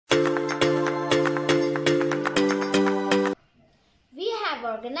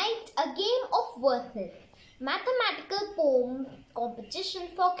organized a game of Wordsmith mathematical poem competition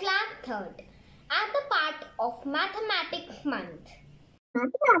for class 3rd as a part of Mathematics Month.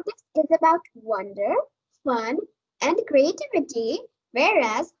 Mathematics is about wonder, fun, and creativity,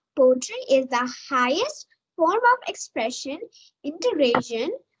 whereas poetry is the highest form of expression.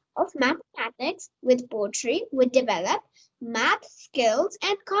 Integration of mathematics with poetry would develop math skills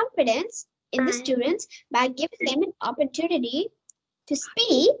and confidence in the students by giving them an opportunity to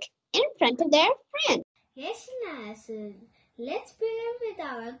speak in front of their friends. Yes, Nasil. Let's begin with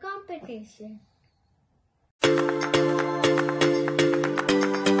our competition.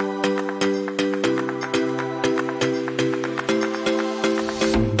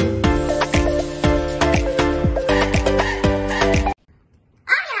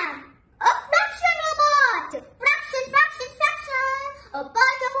 A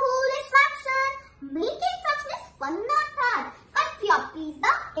part of whole is fraction. Making fraction is fun, not hard. Cut your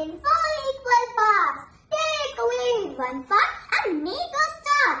pizza in 4 equal parts. Take away one part and make a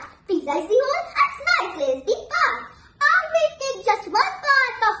start. Pizza is the whole and slice is the part. I will take just one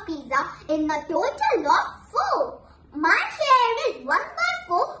part of pizza in a total of 4. My share is 1 by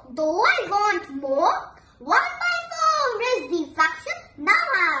 4, though I want more. 1 by 4 is the fraction. Now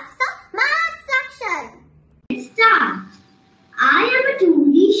have some math fraction. Let's start. I am a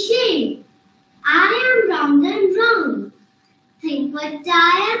 2D shape. I am round and round. Think what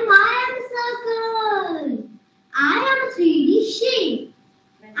I am a circle. I am a 3D shape.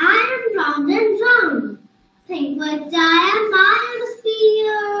 I am round and round. Think what I am a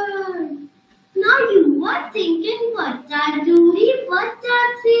sphere. Now you are thinking what are 2D, what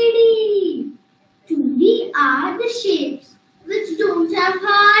are 3D. 2D are the shapes which don't have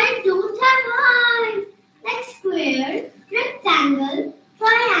height, like square, rectangle,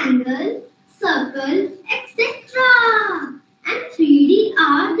 triangle, circle, etc. And 3D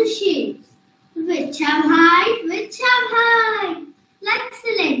are the shapes which have height, like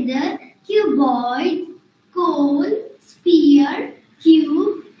cylinder, cuboid, cone,